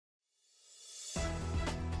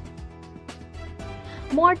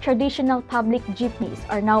more traditional public jeepneys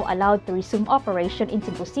are now allowed to resume operation in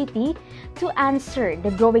Cebu City to answer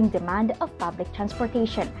the growing demand of public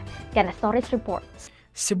transportation. Kenneth Torres reports.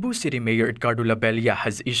 Cebu City Mayor Edgardo Labella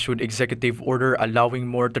has issued executive order allowing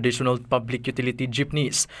more traditional public utility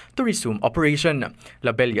jeepneys to resume operation.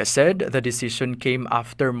 Labella said the decision came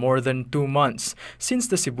after more than 2 months since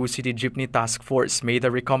the Cebu City Jeepney Task Force made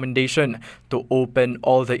a recommendation to open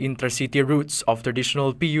all the intracity routes of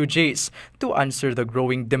traditional PUJs to answer the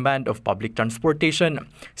growing demand of public transportation.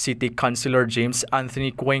 City Councilor James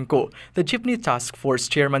Anthony Cuenco, the Jeepney Task Force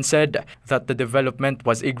chairman, said that the development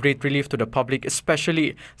was a great relief to the public, especially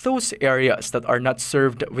those areas that are not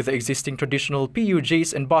served with the existing traditional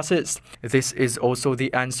PUJs and buses. This is also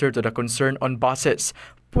the answer to the concern on buses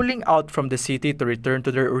pulling out from the city to return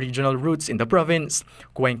to their original routes in the province.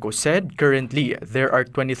 Cuenco said currently there are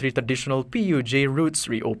 23 traditional PUJ routes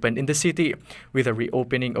reopened in the city. With the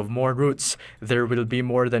reopening of more routes, there will be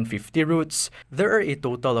more than 50 routes. There are a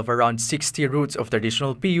total of around 60 routes of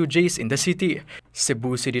traditional PUJs in the city.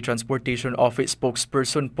 Cebu City Transportation Office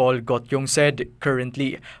spokesperson Paul Gotyong said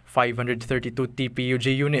currently 532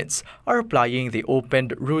 TPUJ units are plying the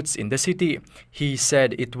opened routes in the city. He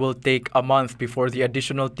said it will take a month before the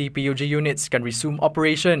additional TPUJ units can resume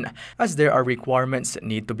operation, as there are requirements that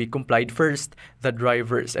need to be complied first. The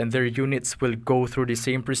drivers and their units will go through the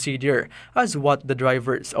same procedure as what the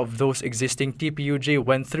drivers of those existing TPUJ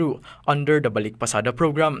went through under the Balik Pasada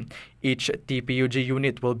program. Each TPUJ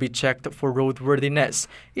unit will be checked for roadworthiness,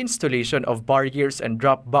 installation of barriers and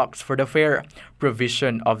drop box for the fare,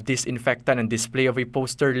 provision of disinfectant and display of a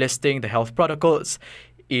poster listing the health protocols.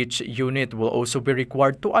 Each unit will also be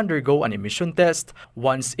required to undergo an emission test.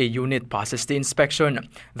 Once a unit passes the inspection,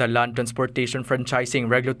 the Land Transportation Franchising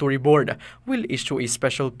Regulatory Board will issue a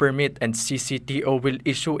special permit and CCTO will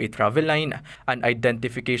issue a travel line. An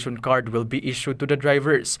identification card will be issued to the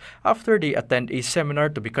drivers after they attend a seminar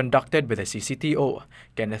to be conducted with the CCTO.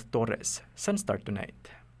 Kenneth Torres, Sunstar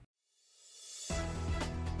Tonight.